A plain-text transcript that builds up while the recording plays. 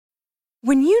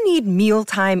When you need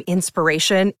mealtime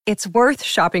inspiration, it's worth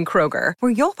shopping Kroger,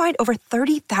 where you'll find over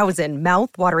 30,000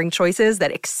 mouth-watering choices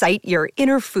that excite your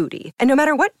inner foodie. And no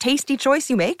matter what tasty choice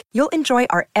you make, you'll enjoy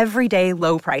our everyday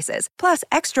low prices, plus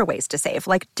extra ways to save,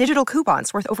 like digital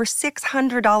coupons worth over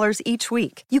 $600 each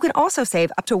week. You can also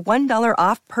save up to $1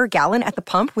 off per gallon at the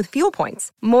pump with fuel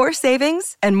points. More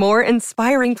savings and more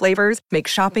inspiring flavors make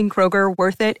shopping Kroger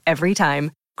worth it every time.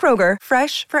 Kroger,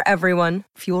 fresh for everyone.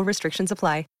 Fuel restrictions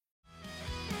apply.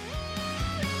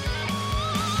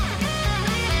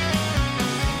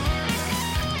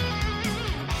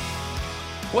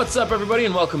 What's up, everybody,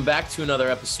 and welcome back to another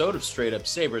episode of Straight Up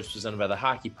Sabres, presented by the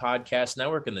Hockey Podcast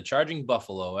Network and the Charging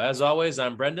Buffalo. As always,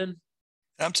 I'm Brendan.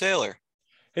 And I'm Taylor.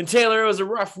 And Taylor, it was a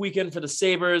rough weekend for the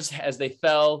Sabres as they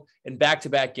fell in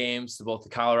back-to-back games to both the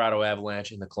Colorado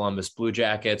Avalanche and the Columbus Blue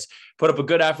Jackets. Put up a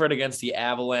good effort against the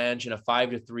Avalanche in a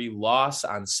 5-3 loss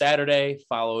on Saturday,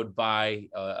 followed by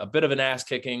a bit of an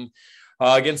ass-kicking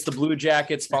against the Blue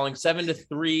Jackets, falling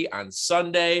 7-3 on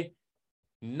Sunday.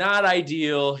 Not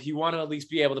ideal. You want to at least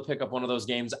be able to pick up one of those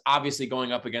games. Obviously,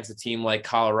 going up against a team like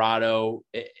Colorado,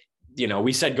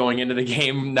 we said going into the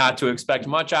game not to expect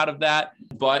much out of that.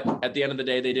 But at the end of the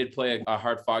day, they did play a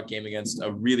hard-fought game against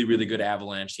a really, really good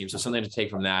Avalanche team. So something to take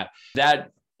from that.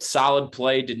 That solid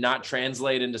play did not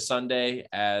translate into Sunday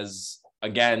as,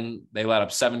 again, they let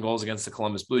up 7 goals against the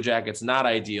Columbus Blue Jackets. Not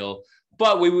ideal.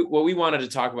 But what we wanted to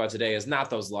talk about today is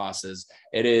not those losses.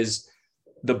 It is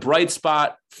the bright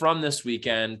spot from this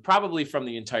weekend, probably from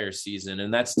the entire season,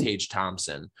 and that's Tage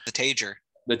Thompson. The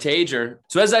Tager.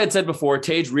 So as I had said before,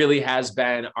 Tage really has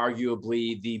been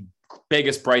arguably the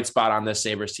biggest bright spot on this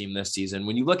Sabres team this season.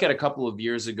 When you look at a couple of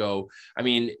years ago, I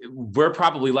mean, we're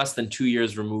probably less than 2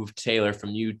 years removed, Taylor,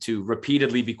 from you to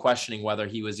repeatedly be questioning whether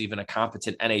he was even a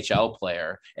competent NHL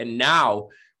player. And now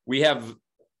we have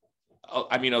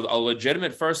a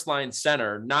legitimate first line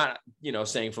center, not,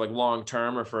 saying for like long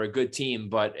term or for a good team,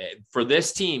 but for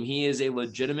this team, he is a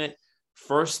legitimate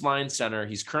first line center.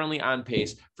 He's currently on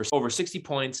pace for over 60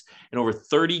 points and over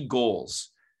 30 goals.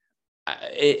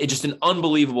 It's just an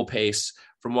unbelievable pace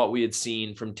from what we had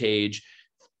seen from Tage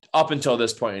up until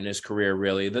this point in his career.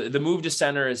 Really, the move to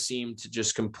center has seemed to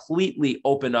just completely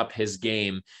open up his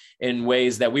game in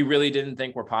ways that we really didn't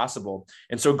think were possible.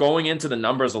 And so going into the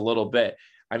numbers a little bit,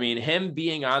 I mean, him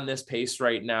being on this pace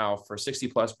right now for 60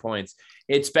 plus points,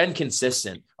 it's been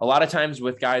consistent. A lot of times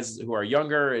with guys who are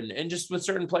younger and just with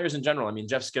certain players in general. I mean,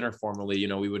 Jeff Skinner formerly,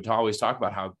 we would always talk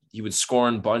about how he would score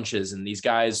in bunches, and these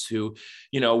guys who,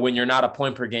 when you're not a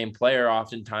point per game player,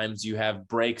 oftentimes you have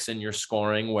breaks in your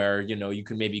scoring where, you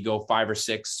can maybe go 5 or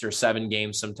 6 or 7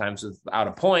 games sometimes without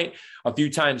a point a few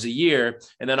times a year.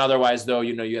 And then otherwise, though,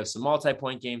 you have some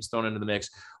multi-point games thrown into the mix.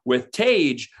 With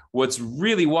Tage, what's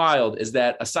really wild is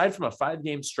that aside from a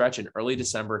 5-game stretch in early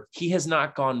December, he has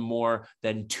not gone more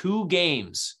than 2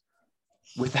 games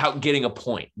without getting a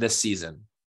point this season.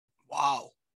 Wow.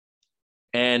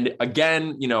 And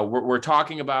again, we're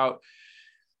talking about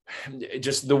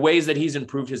just the ways that he's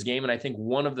improved his game. And I think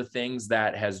one of the things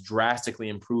that has drastically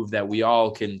improved that we all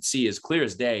can see as clear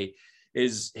as day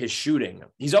is his shooting.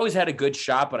 He's always had a good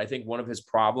shot, but I think one of his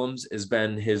problems has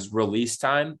been his release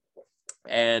time.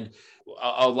 And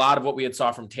a lot of what we had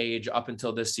saw from Tage up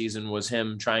until this season was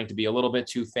him trying to be a little bit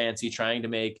too fancy, trying to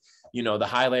make, the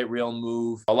highlight reel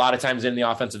move. A lot of times in the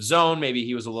offensive zone, maybe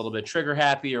he was a little bit trigger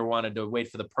happy or wanted to wait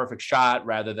for the perfect shot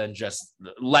rather than just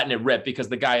letting it rip, because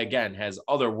the guy, again, has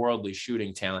otherworldly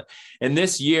shooting talent. And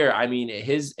this year, I mean,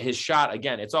 his shot,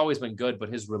 again, it's always been good,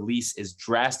 but his release is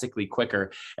drastically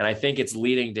quicker. And I think it's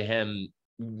leading to him,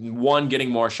 1, getting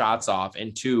more shots off,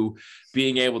 and 2,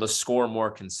 being able to score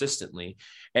more consistently.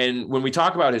 And when we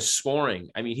talk about his scoring,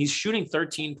 I mean, he's shooting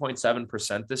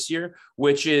 13.7% this year,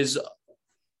 which is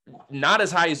not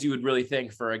as high as you would really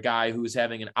think for a guy who's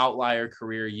having an outlier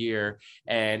career year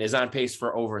and is on pace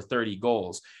for over 30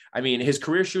 goals. I mean, his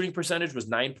career shooting percentage was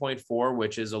 9.4,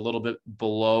 which is a little bit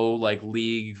below like the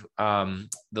league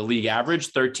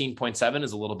average. 13.7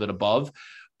 is a little bit above.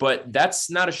 But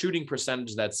that's not a shooting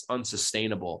percentage that's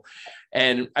unsustainable.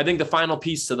 And I think the final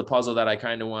piece to the puzzle that I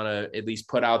kind of want to at least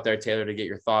put out there, Taylor, to get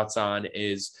your thoughts on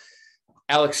is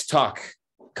Alex Tuch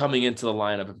coming into the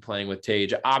lineup and playing with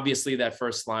Tage. Obviously, that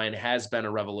first line has been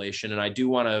a revelation, and I do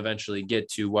want to eventually get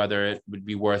to whether it would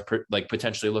be worth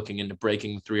potentially looking into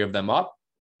breaking the 3 of them up.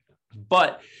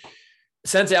 But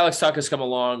since Alex Tuch has come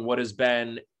along, what has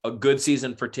been a good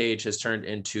season for Tage has turned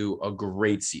into a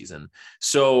great season.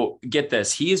 So get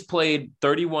this, he has played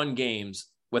 31 games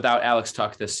without Alex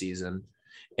Tuch this season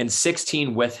and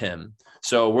 16 with him.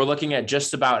 So we're looking at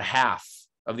just about half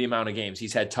of the amount of games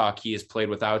he's had Tuch. He has played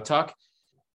without Tuch.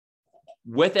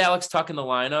 With Alex Tuch in the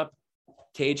lineup,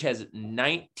 Tage has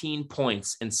 19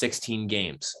 points in 16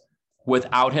 games.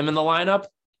 Without him in the lineup,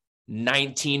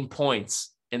 19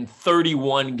 points in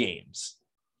 31 games.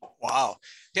 Wow.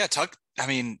 Yeah, Tuck, I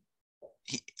mean,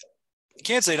 he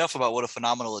can't say enough about what a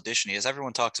phenomenal addition he is.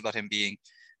 Everyone talks about him being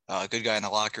a good guy in the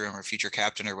locker room or future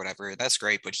captain or whatever. That's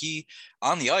great. But he,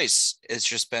 on the ice, has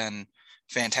just been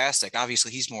fantastic.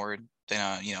 Obviously, he's more than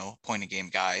a, point of game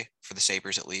guy for the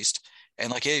Sabres, at least. And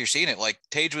like, yeah, you're seeing it. Like,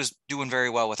 Tage was doing very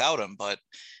well without him, but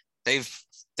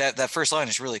that first line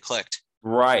has really clicked.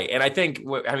 Right. And I think,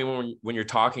 when you're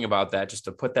talking about that, just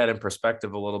to put that in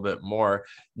perspective a little bit more,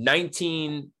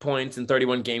 19 points in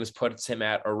 31 games puts him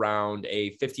at around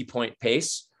a 50-point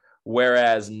pace,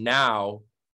 whereas now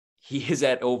he is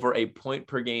at over a point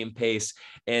per game pace.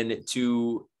 And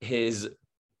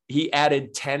he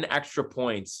added 10 extra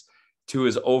points to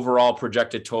his overall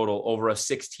projected total over a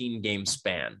 16-game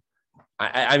span.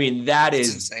 I mean, that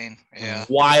is insane. Yeah.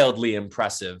 Wildly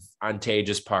impressive on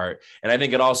Tage's part. And I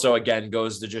think it also, again,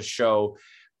 goes to just show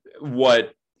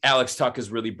what Alex Tuch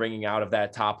is really bringing out of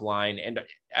that top line. And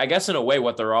I guess in a way,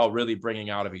 what they're all really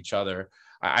bringing out of each other.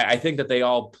 I think that they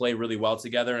all play really well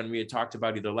together. And we had talked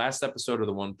about either last episode or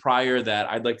the one prior that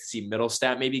I'd like to see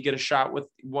Middlestat maybe get a shot with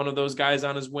one of those guys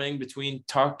on his wing between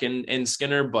Tuch and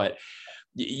Skinner. But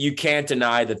you can't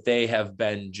deny that they have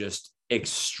been just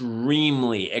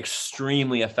extremely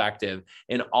effective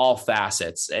in all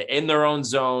facets, in their own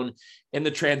zone, in the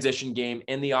transition game,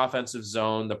 in the offensive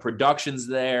zone. The production's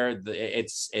there. The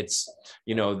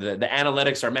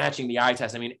analytics are matching the eye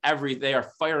test. I mean, they are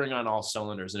firing on all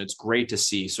cylinders, and it's great to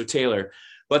see. So Taylor,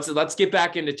 let's get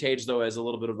back into Tage though as a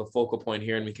little bit of the focal point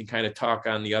here, and we can kind of talk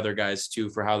on the other guys too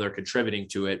for how they're contributing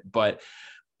to it. But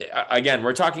again,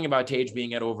 we're talking about Tage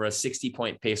being at over a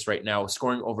 60-point pace right now,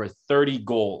 scoring over 30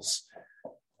 goals.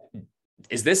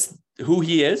 Is this who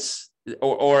he is?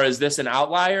 Or is this an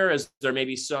outlier? Is there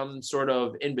maybe some sort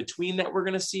of in between that we're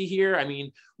going to see here? I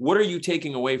mean, what are you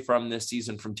taking away from this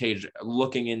season from Tage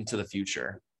looking into the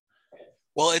future?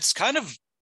 Well, it's kind of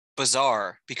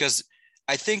bizarre because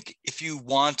I think if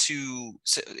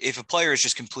a player is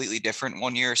just completely different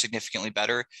one year, significantly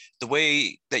better, the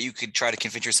way that you could try to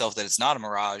convince yourself that it's not a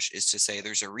mirage is to say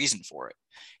there's a reason for it.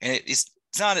 And it's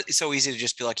not so easy to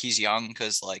just be like, he's young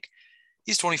because like,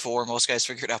 he's 24. Most guys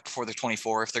figure it out before they're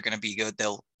 24. If they're going to be good,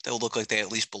 they'll look like they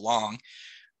at least belong.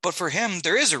 But for him,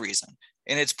 there is a reason,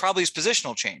 and it's probably his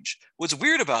positional change. What's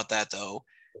weird about that, though,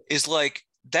 is like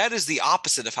that is the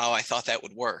opposite of how I thought that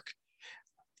would work.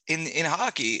 In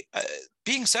hockey,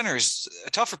 being center is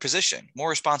a tougher position, more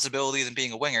responsibility than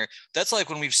being a winger. That's like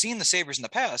when we've seen the Sabres in the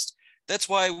past. That's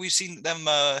why we've seen them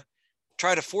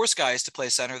try to force guys to play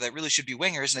center that really should be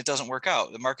wingers, and it doesn't work out.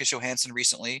 Marcus Johansson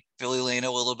recently, Billy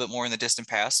Leno a little bit more in the distant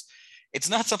past. It's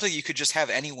not something you could just have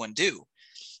anyone do.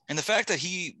 And the fact that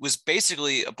he was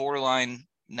basically a borderline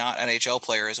not NHL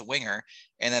player as a winger,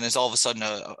 and then is all of a sudden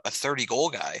a 30-goal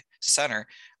guy center,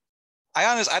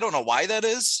 I don't know why that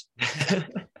is.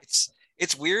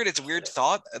 It's weird. It's a weird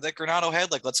thought that Granato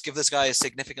had. Like, let's give this guy a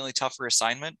significantly tougher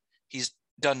assignment. He's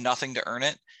done nothing to earn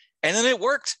it. And then it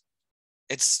worked.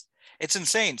 It's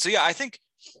insane. So yeah, I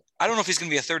don't know if he's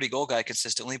going to be a 30-goal guy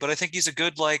consistently, but I think he's a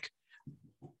good, like,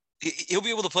 he'll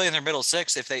be able to play in their middle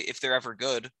six if they're ever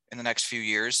good in the next few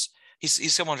years.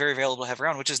 He's someone very available to have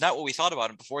around, which is not what we thought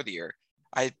about him before the year.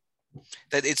 That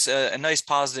it's a nice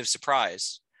positive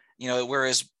surprise,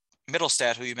 whereas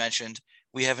Middlestat, who you mentioned,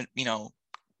 we haven't,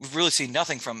 we've really seen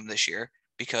nothing from him this year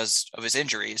because of his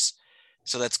injuries.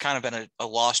 So that's kind of been a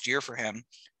lost year for him.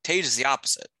 Tage is the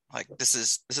opposite. Like, this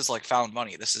is like found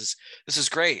money. This is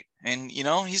great. And,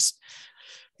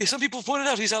 some people pointed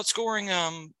out he's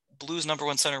outscoring Blues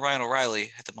 #1 center Ryan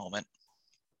O'Reilly at the moment.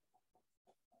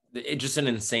 It's just an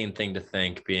insane thing to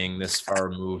think, being this far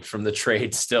removed from the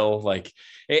trade still. Like,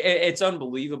 it's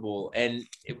unbelievable. And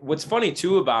what's funny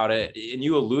too about it, and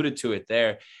you alluded to it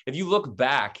there, if you look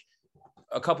back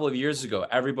a couple of years ago,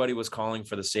 everybody was calling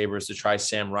for the Sabres to try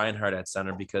Sam Reinhart at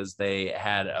center because they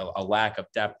had a lack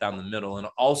of depth down the middle. And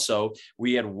also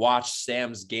we had watched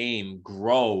Sam's game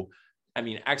grow,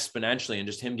 exponentially, and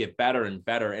just him get better and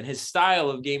better. And his style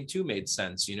of game too made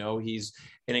sense. He's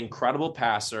an incredible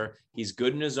passer. He's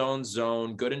good in his own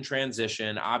zone, good in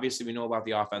transition. Obviously we know about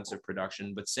the offensive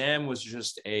production, but Sam was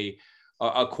just a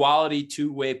quality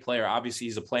two-way player. Obviously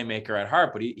he's a playmaker at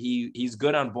heart, but he's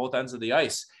good on both ends of the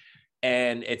ice.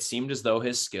 And it seemed as though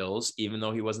his skills, even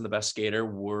though he wasn't the best skater,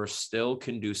 were still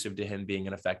conducive to him being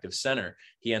an effective center.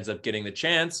 He ends up getting the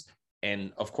chance,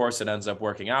 and of course it ends up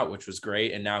working out, which was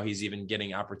great. And now he's even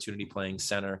getting opportunity playing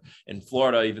center in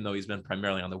Florida, even though he's been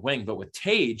primarily on the wing. But with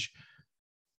Tage,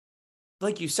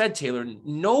 like you said, Taylor,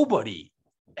 nobody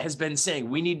has been saying,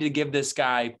 we need to give this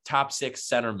guy top 6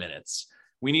 center minutes.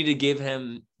 We need to give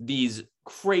him these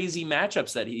crazy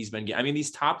matchups that he's been getting. I mean,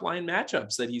 these top line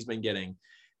matchups that he's been getting.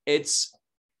 It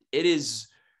is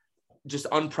just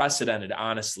unprecedented,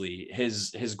 honestly,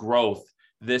 his growth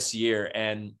this year.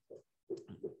 And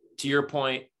to your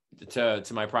point, to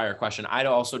my prior question, I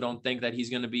also don't think that he's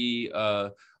going to be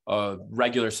a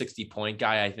regular 60-point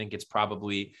guy. I think it's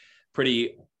probably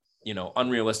pretty,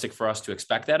 unrealistic for us to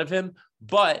expect that of him.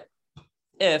 But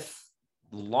if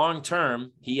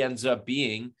long-term he ends up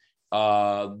being,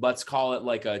 let's call it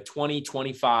like a 20,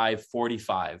 25,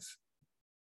 45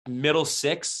 middle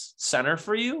 6 center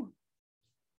for you,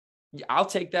 I'll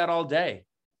take that all day.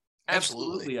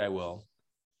 Absolutely, I will.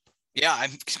 Yeah,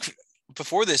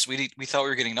 before this, we thought we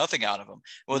were getting nothing out of him.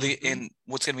 Well, and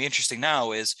what's going to be interesting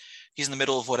now is he's in the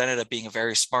middle of what ended up being a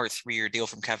very smart 3-year deal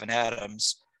from Kevin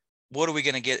Adams. What are we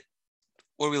going to get?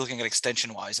 What are we looking at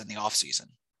extension-wise in the offseason?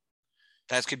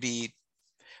 That could be,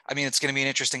 it's going to be an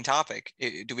interesting topic.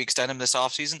 Do we extend him this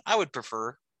offseason? I would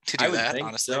prefer to do that,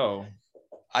 honestly. So.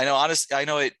 I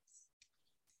know it.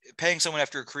 Paying someone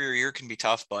after a career year can be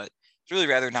tough, but I'd really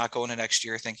rather not go into next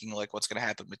year thinking like what's going to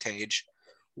happen with Tage.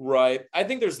 Right. I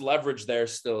think there's leverage there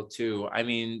still too. I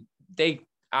mean, they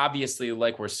obviously,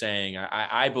 like we're saying,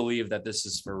 I believe that this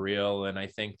is for real. And I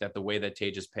think that the way that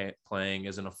Tage is playing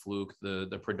isn't a fluke.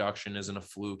 The production isn't a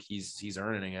fluke. He's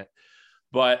earning it.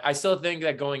 But I still think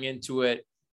that going into it,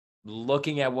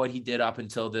 looking at what he did up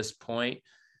until this point,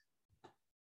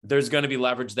 there's going to be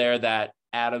leverage there that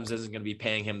Adams isn't going to be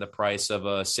paying him the price of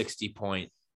a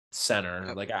 60-point center.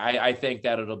 Yep. Like I think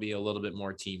that it'll be a little bit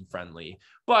more team friendly,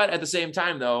 but at the same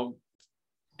time though,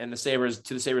 and to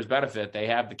the Sabres benefit, they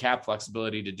have the cap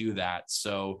flexibility to do that.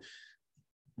 So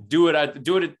do what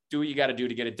you got to do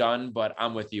to get it done. But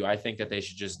I'm with you. I think that they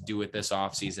should just do it this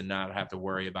offseason, not have to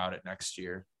worry about it next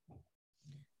year.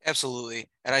 Absolutely.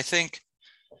 And I think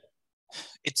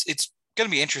it's going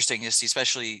to be interesting to see,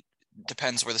 especially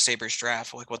depends where the Sabres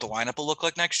draft, like what the lineup will look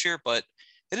like next year. But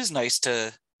it is nice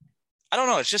to, I don't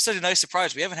know, it's just a nice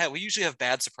surprise. We usually have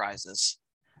bad surprises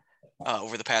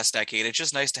over the past decade. It's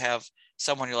just nice to have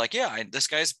someone you're like, yeah, this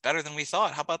guy's better than we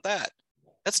thought. How about that?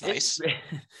 That's nice.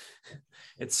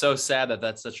 It's so sad that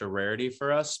that's such a rarity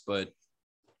for us, but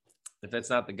if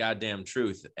that's not the goddamn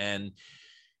truth. And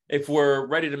if we're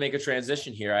ready to make a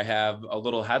transition here, I have a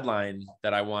little headline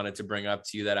that I wanted to bring up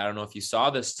to you that I don't know if you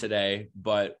saw this today,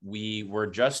 but we were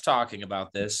just talking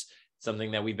about this,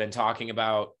 something that we've been talking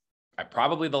about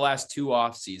probably the last 2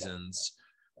 off seasons.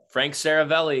 Frank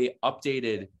Saravelli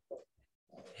updated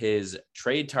his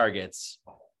trade targets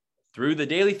through the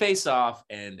Daily Faceoff,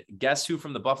 and guess who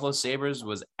from the Buffalo Sabres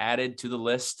was added to the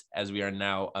list as we are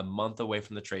now a month away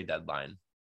from the trade deadline?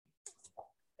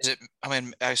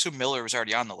 I assume Miller was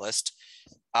already on the list.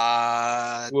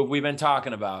 Well, we've been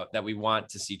talking about that we want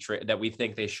to see that we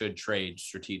think they should trade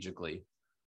strategically.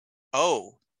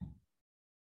 Oh.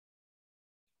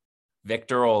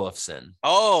 Victor Olofsson.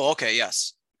 Oh, okay.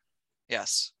 Yes.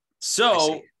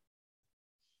 So,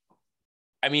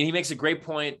 I mean, he makes a great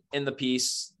point in the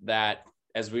piece that,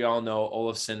 as we all know,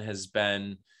 Olofsson has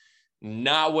been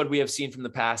not what we have seen from the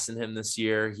past in him this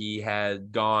year. He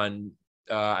had gone,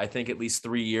 I think, at least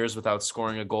 3 years without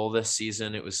scoring a goal this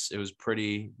season. It was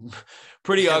pretty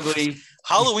ugly.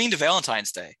 Halloween to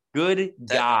Valentine's Day. Good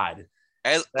God.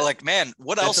 Man,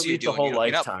 what else are you doing? The whole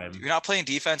lifetime. You're not playing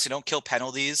defense. You don't kill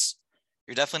penalties.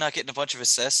 You're definitely not getting a bunch of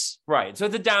assists. Right. So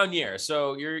it's a down year.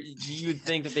 So you'd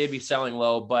think that they'd be selling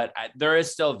low, but there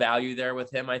is still value there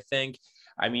with him, I think.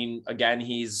 I mean, again,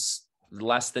 he's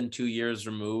less than 2 years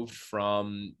removed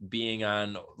from being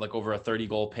on like over a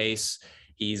 30-goal pace.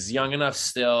 He's young enough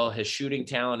still. His shooting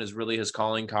talent is really his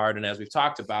calling card. And as we've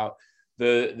talked about,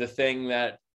 the thing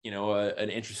that, an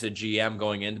interested GM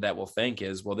going into that will think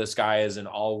is, well, this guy is an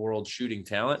all-world shooting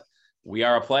talent. We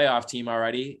are a playoff team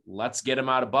already. Let's get him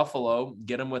out of Buffalo,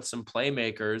 get him with some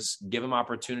playmakers, give him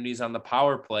opportunities on the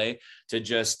power play to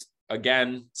just,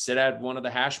 again, sit at one of the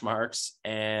hash marks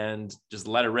and just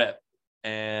let it rip.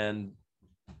 And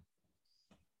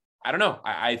I don't know.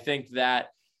 I think that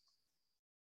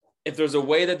if there's a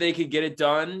way that they could get it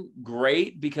done,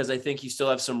 great, because I think you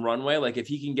still have some runway. Like if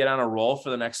he can get on a roll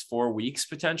for the next 4 weeks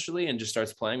potentially and just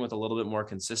starts playing with a little bit more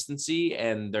consistency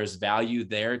and there's value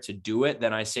there to do it,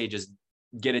 then I say just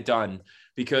get it done,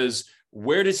 because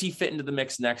where does he fit into the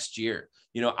mix next year?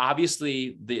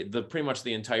 Obviously the pretty much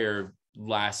the entire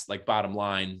last bottom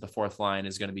line, the fourth line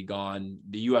is going to be gone.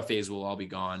 The UFAs will all be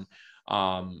gone.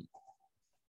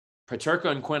 Peterka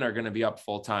and Quinn are going to be up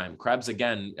full time. Krebs,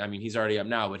 again, I mean, he's already up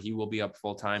now, but he will be up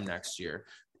full time next year.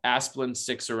 Asplund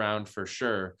sticks around for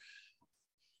sure.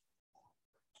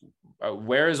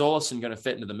 where is Olofsson going to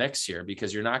fit into the mix here?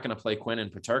 Because you're not going to play Quinn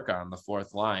and Peterka on the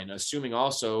fourth line, assuming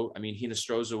also, I mean,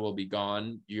 Hinostroza will be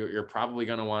gone. You're probably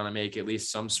going to want to make at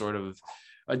least some sort of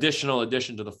additional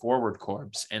addition to the forward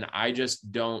corps. And I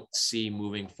just don't see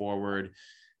moving forward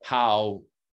how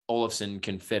Olofsson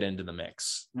can fit into the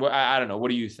mix. Well, I don't know. What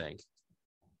do you think?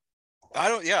 I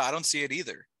don't see it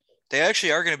either. They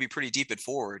actually are going to be pretty deep at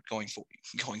forward going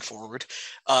forward.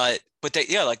 But they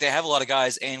have a lot of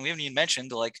guys, and we haven't even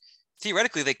mentioned, like,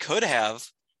 theoretically they could have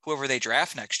whoever they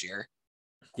draft next year.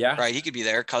 Yeah. Right. He could be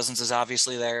there. Cousins is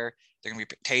obviously there. They're going to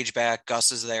be Tage back.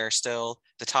 Gus is there still.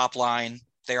 The top line,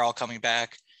 they're all coming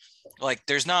back. Like,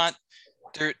 there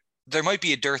might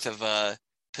be a dearth of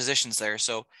positions there.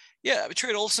 So yeah,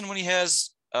 trade Olofsson when he has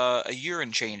a year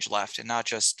and change left, and not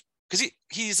just because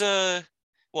he's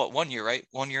 1 year, right?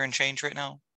 1 year and change right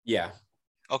now. Yeah.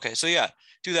 Okay. So yeah,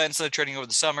 do that instead of trading over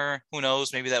the summer. Who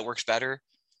knows? Maybe that works better.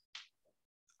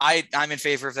 I'm in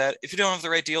favor of that. If you don't have the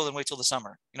right deal, then wait till the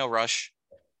summer. Rush.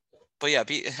 But yeah,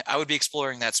 I would be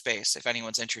exploring that space if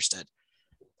anyone's interested.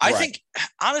 I think,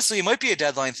 honestly, it might be a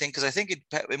deadline thing because I think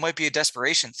it might be a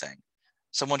desperation thing.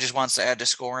 Someone just wants to add to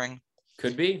scoring.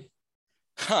 Could be.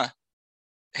 Huh.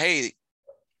 Hey,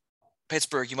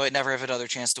 Pittsburgh, you might never have another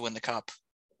chance to win the cup.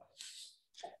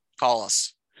 Call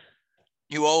us.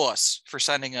 You owe us for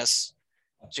sending us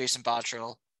Jason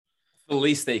Bottrill. The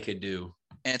least they could do.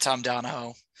 And Tom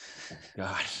Donahoe.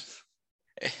 God.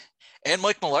 And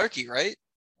Mike Malarkey, right?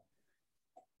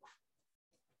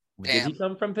 Did he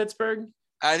come from Pittsburgh?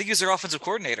 I think he's their offensive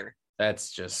coordinator.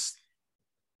 That's just...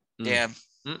 Damn.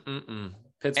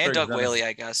 Pittsburgh and Doug Whaley,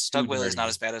 I guess. Doug Whaley is not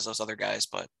as bad as those other guys,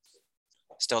 but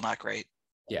still not great.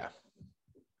 Yeah.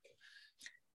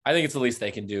 I think it's the least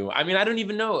they can do. I mean, I don't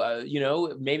even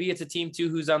know. Maybe it's a team too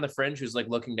who's on the fringe who's like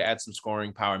looking to add some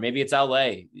scoring power. Maybe it's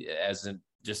LA as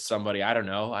just somebody. I don't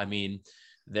know. I mean,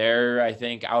 they're, I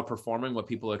think, outperforming what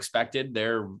people expected.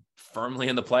 They're firmly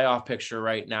in the playoff picture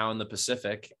right now in the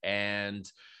Pacific, and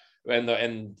for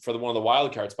one of the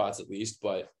wild card spots at least.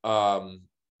 But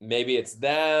maybe it's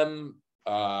them.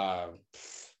 I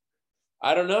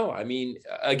don't know. I mean,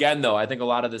 again, though, I think a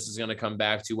lot of this is going to come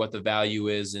back to what the value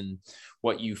is, and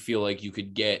what you feel like you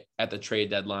could get at the trade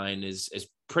deadline is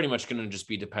pretty much going to just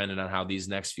be dependent on how these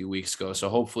next few weeks go. So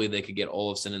hopefully they could get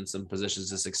Olofsson in some positions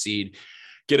to succeed,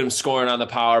 get him scoring on the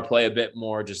power play a bit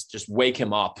more, just wake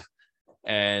him up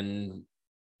and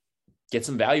get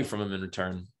some value from him in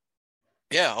return.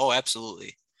 Yeah. Oh,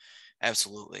 absolutely.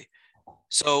 Absolutely.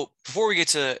 So before we get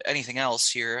to anything else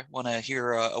here, I want to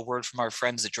hear a word from our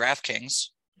friends at DraftKings.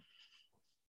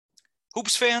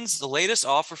 Hoops fans, the latest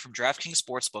offer from DraftKings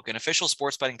Sportsbook, an official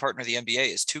sports betting partner of the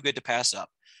NBA, is too good to pass up.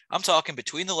 I'm talking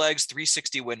between the legs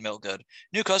 360 windmill good.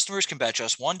 New customers can bet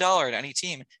just $1 on any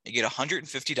team and get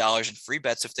 $150 in free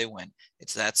bets if they win.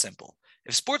 It's that simple.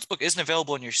 If Sportsbook isn't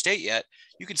available in your state yet,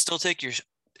 you can still take your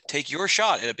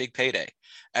shot at a big payday.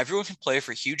 Everyone can play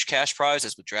for huge cash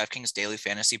prizes with DraftKings daily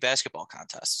fantasy basketball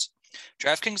contests.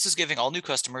 DraftKings is giving all new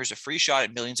customers a free shot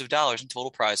at millions of dollars in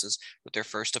total prizes with their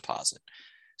first deposit.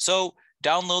 So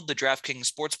download the DraftKings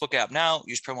Sportsbook app now,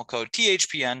 use promo code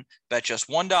THPN, bet just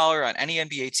 $1 on any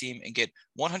NBA team, and get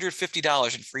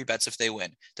 $150 in free bets if they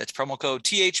win. That's promo code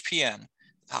THPN,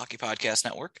 the Hockey Podcast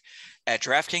Network, at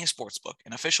DraftKings Sportsbook,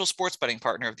 an official sports betting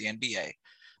partner of the NBA.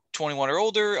 21 or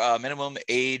older, minimum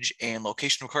age and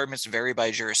location requirements vary by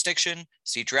jurisdiction.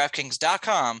 See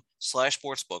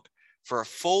DraftKings.com/sportsbook for a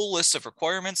full list of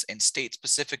requirements and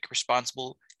state-specific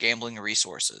responsible gambling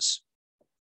resources.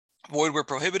 Void where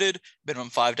prohibited,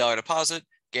 minimum $5 deposit.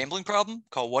 Gambling problem?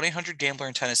 Call 1-800-GAMBLER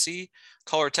in Tennessee.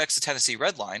 Call or text the Tennessee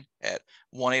Red Line at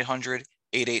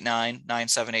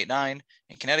 1-800-889-9789.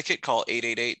 In Connecticut, call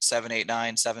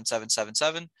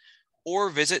 888-789-7777. Or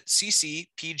visit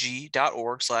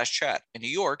ccpg.org/chat. In New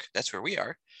York, that's where we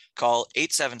are. Call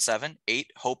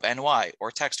 877-8-HOPE-NY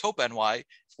or text HOPE-NY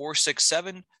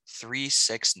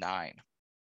 467-369.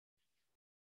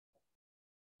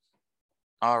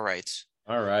 All right.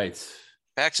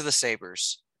 Back to the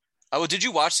Sabres. Oh, did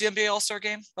you watch the NBA All-Star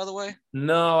game, by the way?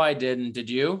 No, I didn't. Did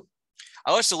you?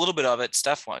 I watched a little bit of it.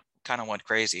 Steph kind of went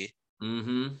crazy.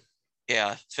 Mm-hmm.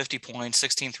 Yeah, 50 points,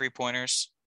 16 3-pointers.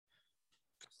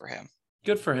 Good for him.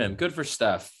 Good for him. Good for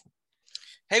Steph.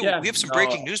 Hey, we have some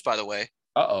breaking news, by the way.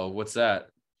 Uh-oh, what's that?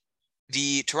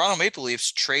 The Toronto Maple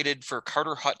Leafs traded for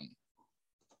Carter Hutton.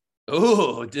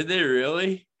 Oh, did they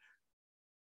really?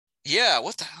 Yeah,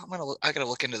 what the hell? I gotta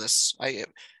look into this.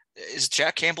 Is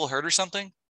Jack Campbell hurt or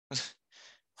something?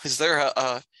 Is there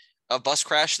a bus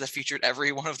crash that featured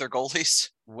every one of their goalies?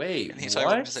 Wait, in the entire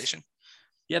organization?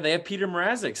 Yeah, they have Peter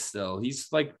Mrazek still. He's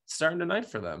like starting tonight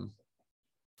for them.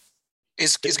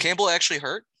 Is Campbell actually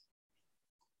hurt?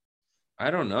 I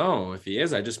don't know if he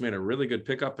is. I just made a really good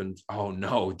pickup, and oh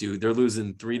no, dude, they're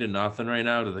losing 3-0 right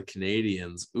now to the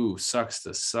Canadians. Ooh, sucks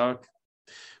to suck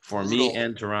for me Brutal.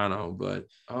 and Toronto, but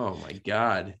oh my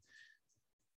God.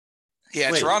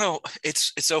 Yeah, Wait, Toronto,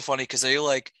 it's so funny because they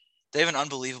have an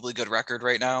unbelievably good record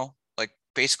right now. Like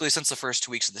basically since the first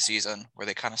 2 weeks of the season where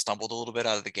they kind of stumbled a little bit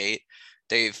out of the gate,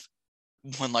 they've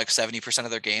won like 70%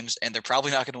 of their games, and they're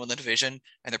probably not going to win the division,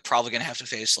 and they're probably going to have to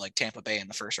face like Tampa Bay in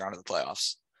the first round of the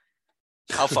playoffs.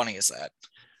 How funny is that?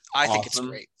 I think it's awesome.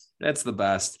 great. That's the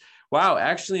best. Wow,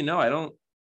 actually, no,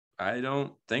 I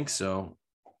don't think so.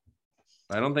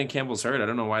 I don't think Campbell's hurt. I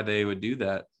don't know why they would do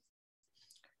that.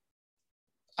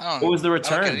 What was the I don't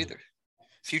get it return? either.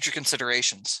 Future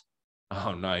considerations.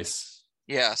 Oh, nice.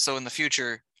 Yeah, so in the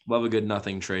future, Love a good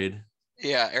nothing trade.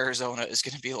 yeah, Arizona is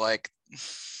going to be like,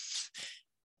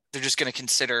 they're just going to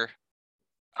consider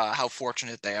how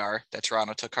fortunate they are that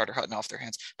Toronto took Carter Hutton off their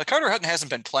hands. But Carter Hutton hasn't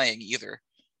been playing either,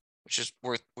 which is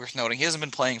worth noting. He hasn't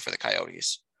been playing for the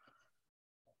Coyotes.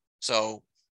 So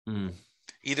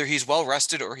either he's well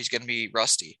rested or he's going to be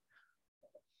rusty.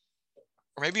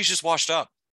 Or maybe he's just washed up.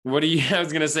 What do you? I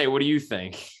was gonna say, what do you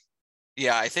think?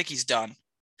 Yeah, I think he's done.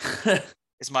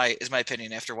 Is my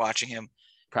opinion after watching him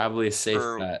Probably a safe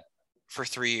bet. for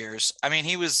 3 years. I mean,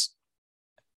 he was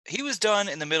done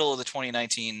in the middle of the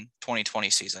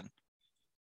 2019-2020 season.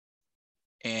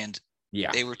 And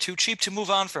Yeah, they were too cheap to move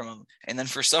on from him. And then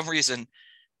for some reason,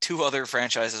 2 other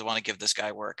franchises want to give this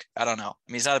guy work. I don't know. I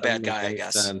mean, he's not a bad guy, I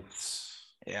guess.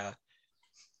 Sense. Yeah.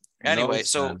 Anyway,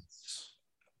 so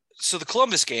the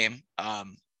Columbus game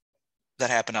that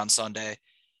happened on Sunday,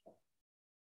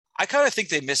 I kind of think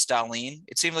they missed Dahlin.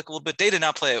 It seemed like a little bit. They did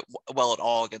not play well at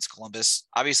all against Columbus.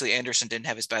 Obviously, Anderson didn't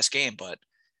have his best game, but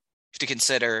to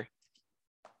consider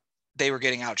they were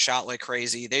getting outshot like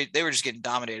crazy. They were just getting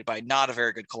dominated by not a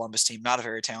very good Columbus team, not a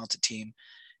very talented team.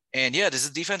 And yeah, does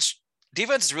the defense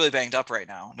is really banged up right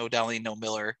now. No Dahlin, no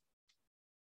Miller.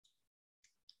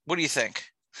 What do you think?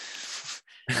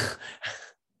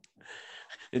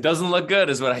 It doesn't look good,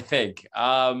 is what I think.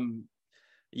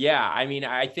 Yeah, I mean,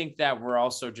 I think that we're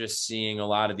also just seeing a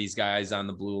lot of these guys on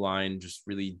the blue line just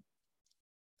really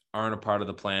aren't a part of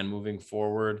the plan moving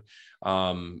forward.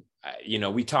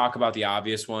 We talk about the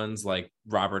obvious ones like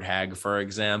Robert Hagg, for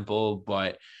example,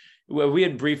 but we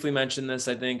had briefly mentioned this,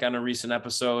 I think, on a recent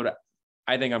episode.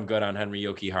 I think I'm good on Henry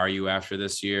Jokiharju after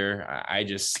this year.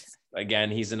 Again,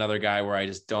 he's another guy where I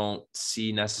just don't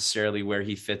see necessarily where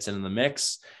he fits in the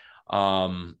mix.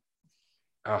 I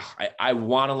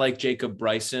want to like Jacob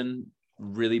Bryson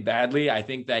really badly. I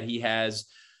think that he has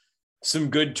some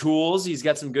good tools. He's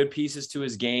got some good pieces to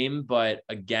his game, but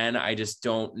again, I just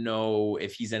don't know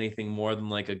if he's anything more than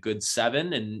like a good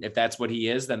 7. And if that's what he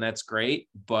is, then that's great.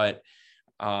 But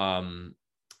I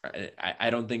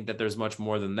don't think that there's much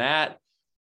more than that.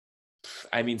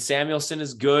 I mean, Samuelsson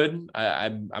is good.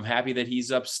 I'm happy that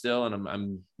he's up still, and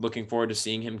I'm looking forward to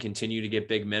seeing him continue to get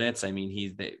big minutes. I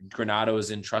mean, Granato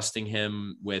is entrusting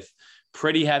him with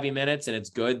pretty heavy minutes, and it's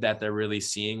good that they're really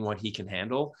seeing what he can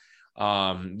handle.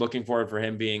 Looking forward for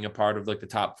him being a part of like the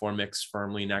top 4 mix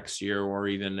firmly next year, or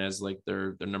even as like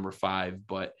their number 5.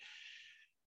 But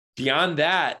beyond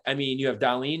that, I mean, you have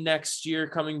Dahlin next year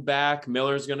coming back.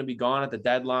 Miller's going to be gone at the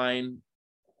deadline.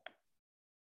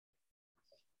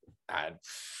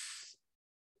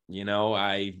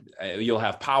 You'll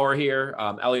have power here.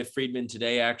 Elliot Friedman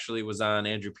today actually was on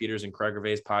Andrew Peters and Craig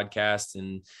Gervais' podcast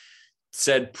and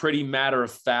said pretty matter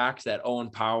of fact that Owen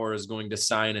Power is going to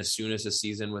sign as soon as the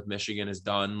season with Michigan is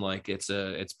done. Like it's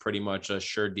pretty much a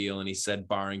sure deal. And he said,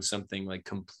 barring something like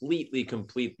completely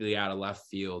out of left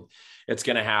field, it's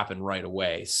going to happen right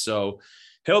away. So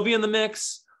he'll be in the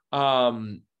mix.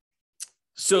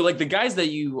 So like the guys that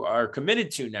you are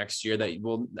committed to next year that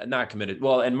will not committed.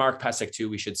 Well, and Mark Pysyk too,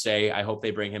 we should say, I hope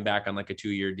they bring him back on like a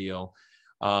 2-year deal.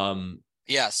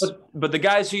 Yes. But the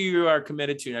guys who you are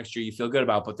committed to next year, you feel good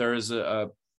about, but there is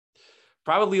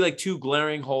probably like 2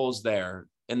 glaring holes there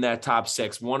in that top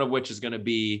 6, one of which is going to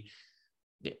be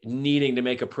needing to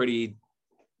make a pretty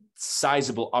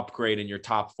sizable upgrade in your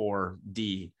top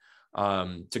 4D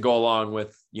to go along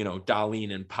with,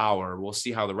 Dahlin and Power. We'll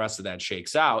see how the rest of that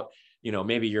shakes out.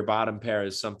 Maybe your bottom pair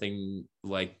is something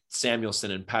like Samuelsson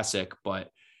and Pysyk,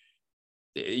 but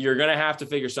you're going to have to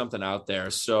figure something out there.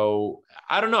 So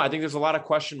I don't know. I think there's a lot of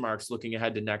question marks looking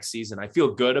ahead to next season. I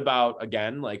feel good about,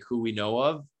 again, like who we know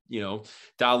of,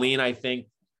 Dahlin. I think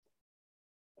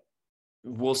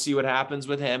we'll see what happens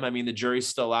with him. I mean, the jury's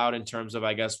still out in terms of,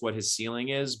 I guess, what his ceiling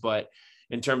is, but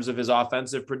in terms of his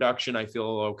offensive production, I feel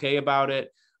okay about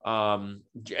it. I'm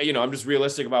just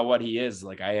realistic about what he is.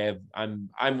 Like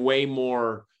I'm way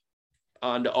more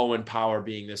on to Owen Power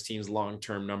being this team's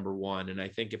long-term number one. And I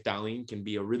think if Dahlin can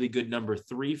be a really good number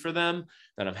three for them,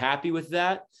 then I'm happy with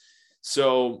that.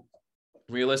 So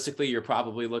realistically, you're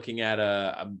probably looking at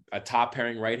a top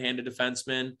pairing right-handed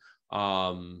defenseman.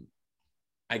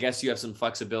 I guess you have some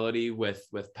flexibility with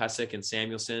Pysyk and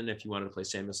Samuelsson if you wanted to play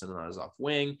Samuelsson on his off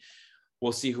wing.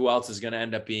 We'll see who else is going to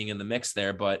end up being in the mix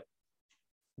there. But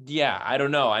yeah, I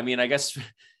don't know. I mean, I guess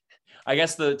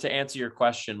to answer your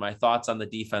question, my thoughts on the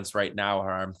defense right now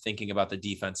are I'm thinking about the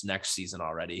defense next season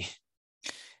already.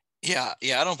 Yeah,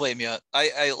 I don't blame you.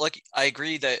 I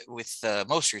agree that with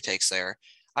most of your takes there.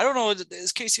 I don't know.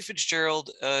 Is Casey Fitzgerald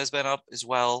has been up as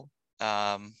well?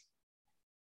 No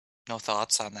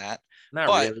thoughts on that. Not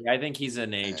really. I think he's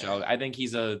an AHL. I think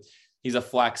he's a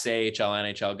flex AHL,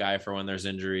 NHL guy for when there's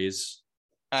injuries.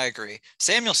 I agree.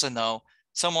 Samuelsson, though,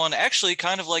 someone actually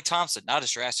kind of like Thompson, not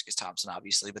as drastic as Thompson,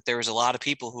 obviously, but there was a lot of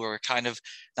people who are kind of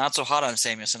not so hot on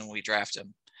Samuelsson when we draft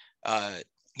him.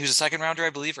 He was a second rounder, I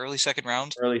believe, early second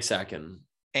round. Early second.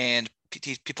 And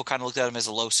people kind of looked at him as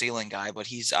a low ceiling guy, but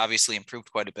he's obviously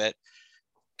improved quite a bit.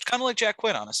 Kind of like Jack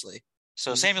Quinn, honestly.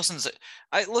 So Samuelson's,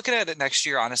 looking at it next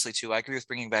year, honestly, too. I agree with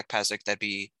bringing back Pysyk. That'd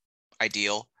be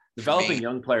ideal. Developing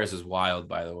young players is wild,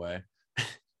 by the way.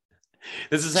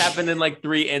 This has happened in like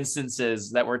 3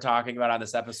 instances that we're talking about on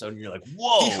this episode. And you're like,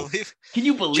 whoa, can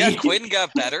you believe Jack Quinn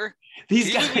got better?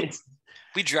 These guys.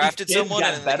 We drafted someone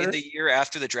and in the year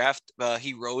after the draft,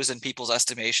 he rose in people's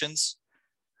estimations.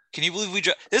 Can you believe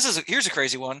here's a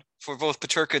crazy one for both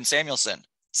Peterka and Samuelsson.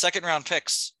 Second round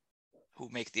picks who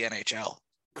make the NHL.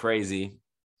 Crazy.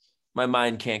 My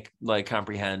mind can't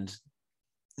comprehend.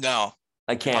 No,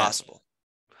 I can't. Impossible.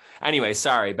 Anyway,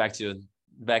 sorry. Back to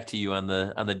you on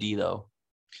the D though.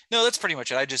 No, that's pretty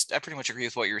much it. I pretty much agree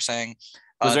with what you were saying.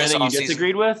 Was there anything you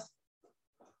disagreed with?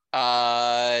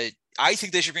 I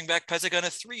think they should bring back Pysyk on a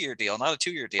 3-year deal, not a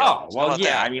 2-year deal. Oh, well,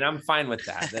 yeah. That? I mean, I'm fine with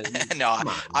that. No,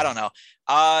 I don't know.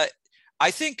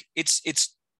 I think it's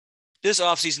this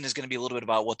offseason is going to be a little bit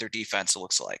about what their defense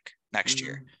looks like next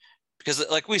year. Because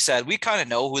like we said, we kind of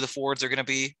know who the forwards are going to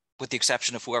be, with the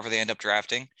exception of whoever they end up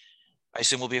drafting. I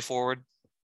assume will be a forward.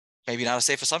 Maybe not a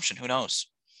safe assumption. Who knows?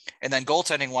 And then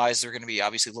goaltending wise, they're going to be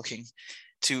obviously looking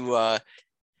to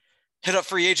hit up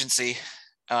free agency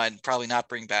and probably not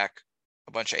bring back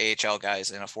a bunch of AHL guys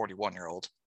and a 41-year-old.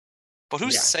 But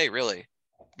who's to say, really?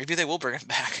 Maybe they will bring him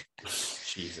back.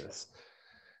 Jesus.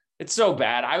 It's so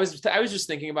bad. I was just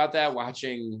thinking about that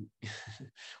watching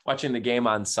the game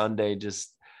on Sunday,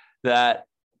 just that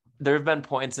there have been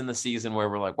points in the season where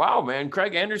we're like, wow, man,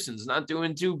 Craig Anderson's not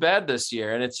doing too bad this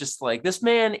year. And it's just like, this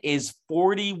man is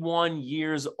 41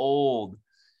 years old.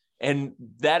 And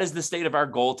that is the state of our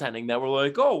goaltending, that we're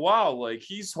like, oh, wow, like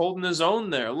he's holding his own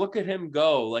there. Look at him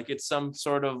go. Like it's some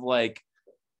sort of like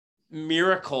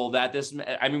miracle that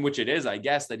which it is, I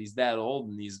guess, that he's that old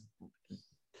and he's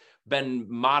been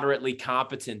moderately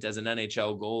competent as an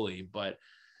NHL goalie. But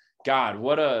God,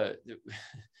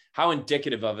 how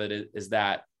indicative of it is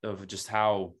that, of just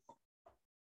how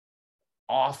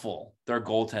awful their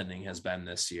goaltending has been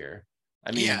this year.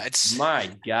 I mean,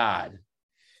 my God.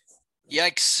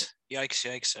 Yikes.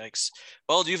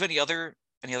 Well, do you have any other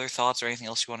thoughts or anything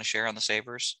else you want to share on the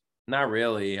Sabres? Not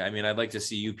really. I mean, I'd like to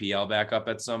see UPL back up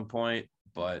at some point,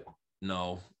 but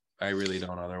no, I really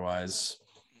don't otherwise.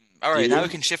 All right, now we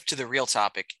can shift to the real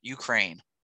topic, Ukraine.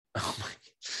 Oh my.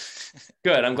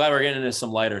 Good. I'm glad we're getting into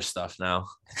some lighter stuff now.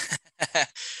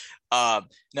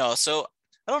 No, so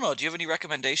I don't know. Do you have any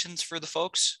recommendations for the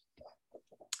folks?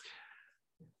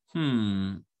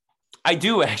 I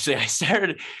do actually.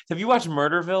 Have you watched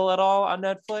Murderville at all on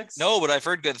Netflix? No, but I've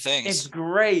heard good things. It's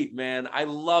great, man. I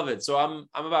love it. So I'm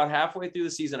about halfway through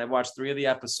the season. I've watched 3 of the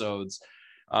episodes.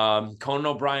 Conan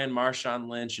O'Brien, Marshawn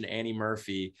Lynch, and Annie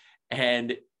Murphy.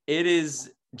 And it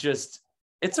is just,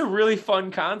 it's a really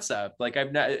fun concept. Like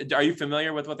are you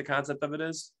familiar with what the concept of it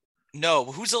is? No.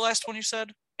 Who's the last one you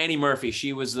said? Annie Murphy.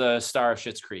 She was the star of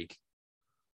Schitt's Creek.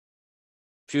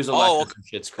 She was elected from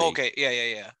Schitt's Creek. Okay.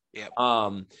 Yeah.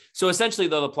 So essentially,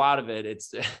 though, the plot of it,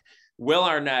 it's Will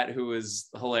Arnett, who is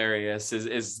hilarious,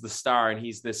 is the star, and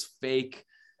he's this fake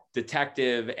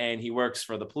detective, and he works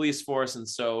for the police force. And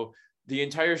so the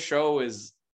entire show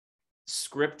is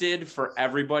scripted for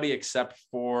everybody except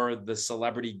for the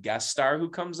celebrity guest star who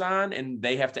comes on, and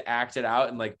they have to act it out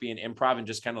and like be an improv and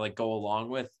just kind of like go along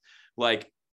with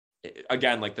like,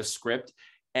 again, like the script.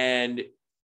 And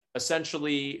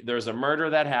essentially there's a murder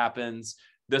that happens.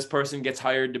 This person gets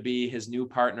hired to be his new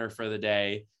partner for the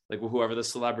day, like whoever the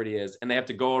celebrity is. And they have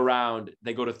to go around,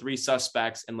 they go to 3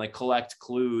 suspects and like collect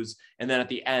clues. And then at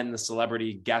the end, the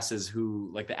celebrity guesses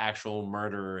who like the actual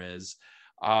murderer is.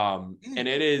 And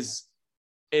it is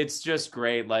it's just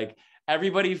great. Like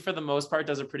everybody for the most part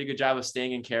does a pretty good job of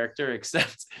staying in character,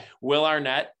 except Will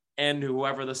Arnett and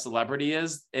whoever the celebrity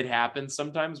is. It happens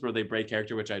sometimes where they break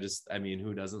character, which I mean,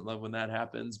 who doesn't love when that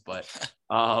happens? But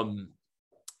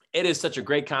it is such a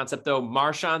great concept, though.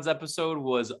 Marshawn's episode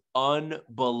was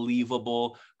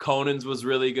unbelievable. Conan's was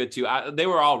really good, too. They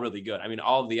were all really good. I mean,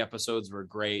 all of the episodes were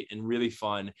great and really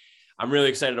fun. I'm really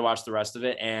excited to watch the rest of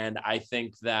it. And I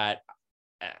think that,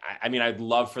 I mean, I'd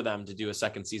love for them to do a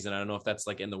second season. I don't know if that's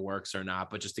like in the works or not,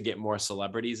 but just to get more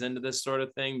celebrities into this sort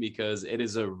of thing, because it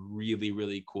is a really,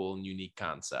 really cool and unique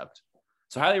concept.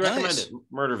 So highly recommend it.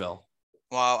 Murderville.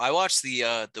 Wow, I watched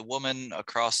the woman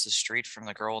across the street from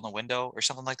the girl in the window or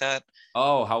something like that.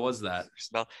 Oh, how was that?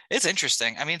 It's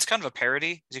interesting. I mean, it's kind of a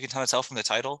parody, as you can kind of tell from the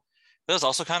title. But it was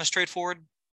also kind of straightforward,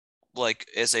 like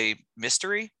as a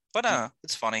mystery. But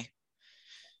it's funny.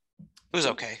 It was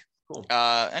okay. Cool.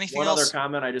 Anything else? One other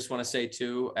comment I just want to say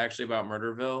too, actually about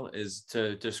Murderville, is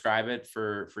to describe it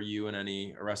for you and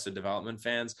any Arrested Development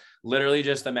fans. Literally,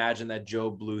 just imagine that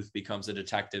Joe Bluth becomes a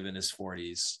detective in his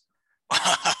 40s.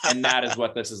 And that is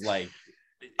what this is like.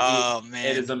 Oh man,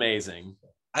 it is amazing.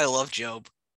 I love Job.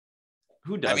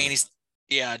 Who does? I mean,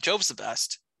 Job's the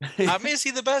best. I mean, is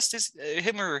he the best? Is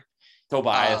him or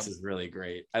Tobias is really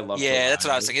great. I love. Yeah, Tobias. That's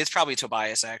what I was thinking. It's probably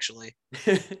Tobias actually.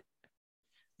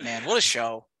 Man, what a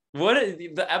show!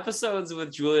 The episodes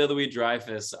with Julia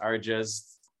Louis-Dreyfus are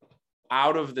just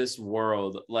out of this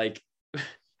world. Like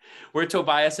where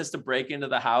Tobias has to break into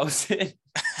the house.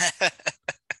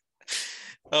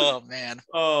 Oh man.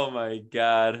 Oh my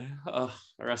God. Oh,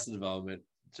 Arrested Development.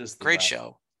 Just great best.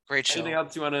 show. Great show. Anything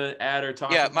else you want to add or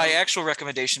talk about? My actual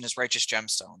recommendation is Righteous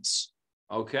Gemstones.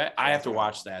 Okay. I have to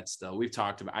watch that still. We've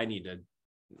talked about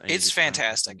it's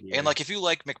fantastic. And like if you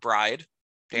like McBride,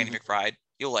 Danny McBride,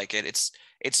 you'll like it. It's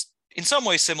in some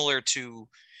ways similar to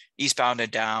Eastbound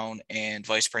and Down and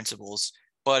Vice Principals,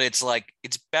 but it's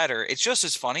better. It's just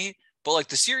as funny. But like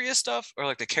the serious stuff or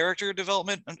like the character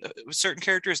development with certain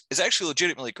characters is actually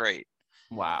legitimately great.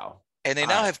 Wow. And they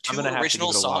now have 2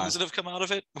 original songs that have come out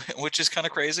of it, which is kind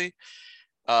of crazy.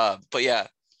 But yeah,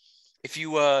 if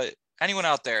you, anyone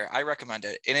out there, I recommend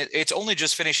it. And it's only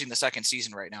just finishing the 2nd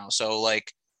season right now. So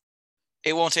like,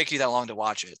 it won't take you that long to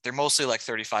watch it. They're mostly like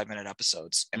 35-minute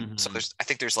episodes. And so I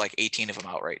think there's like 18 of them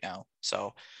out right now.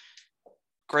 So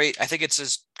great. I think it's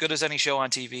as good as any show on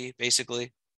TV,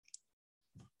 basically.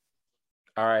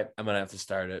 All right, I'm going to have to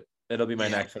start it. It'll be my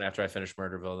next one after I finish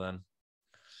Murderville then.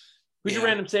 Who's your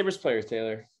random Sabres player,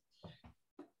 Taylor?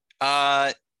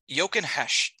 Jochen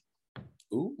Hesch.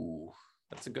 Ooh,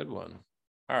 that's a good one.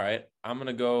 All right, I'm going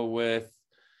to go with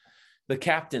the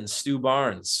captain, Stu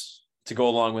Barnes, to go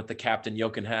along with the captain,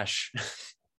 Jochen Hesch.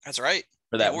 That's right.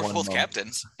 For that we're both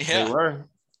captains. Yeah.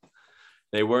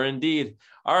 They were indeed.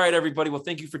 All right, everybody. Well,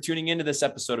 thank you for tuning into this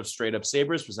episode of Straight Up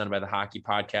Sabres, presented by the Hockey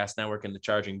Podcast Network and the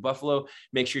Charging Buffalo.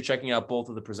 Make sure you're checking out both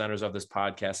of the presenters of this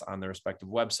podcast on their respective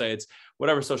websites,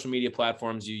 whatever social media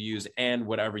platforms you use, and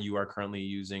whatever you are currently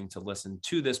using to listen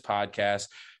to this podcast.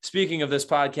 Speaking of this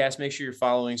podcast, make sure you're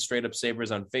following Straight Up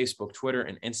Sabres on Facebook, Twitter,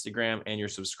 and Instagram, and you're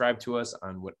subscribed to us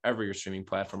on whatever your streaming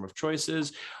platform of choice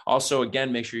is. Also,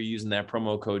 again, make sure you're using that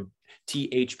promo code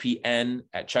THPN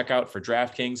at checkout for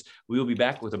DraftKings. We will be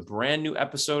back with a brand new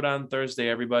episode on Thursday,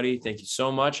 everybody. Thank you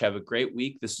so much. Have a great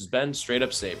week. This has been Straight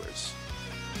Up Sabres.